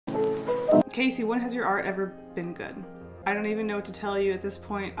Kasey, when has your art ever been good? I don't even know what to tell you at this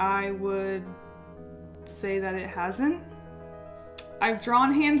point. I would say that it hasn't. I've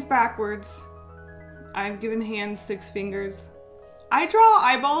drawn hands backwards. I've given hands 6 fingers. I draw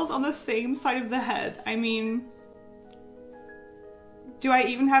eyeballs on the same side of the head. I mean, do I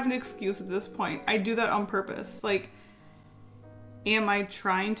even have an excuse at this point? I do that on purpose. Like, am I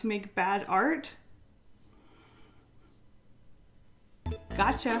trying to make bad art?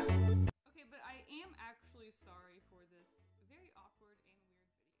 Gotcha. Okay, but I am actually sorry for this very awkward and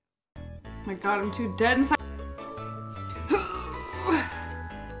weird video. Oh my god, I'm too dead inside.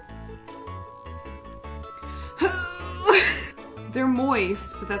 They're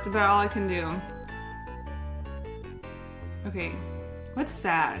moist, but that's about all I can do. Okay, what's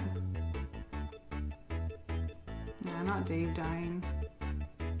sad? Nah, not Dave dying.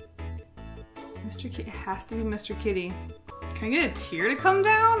 Mr. Kitty, it has to be Mr. Kitty. Can I get a tear to come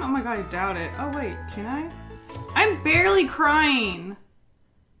down? Oh my god, I doubt it. Oh wait, can I? I'm barely crying.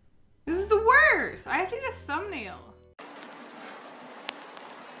 This is the worst. I have to get a thumbnail.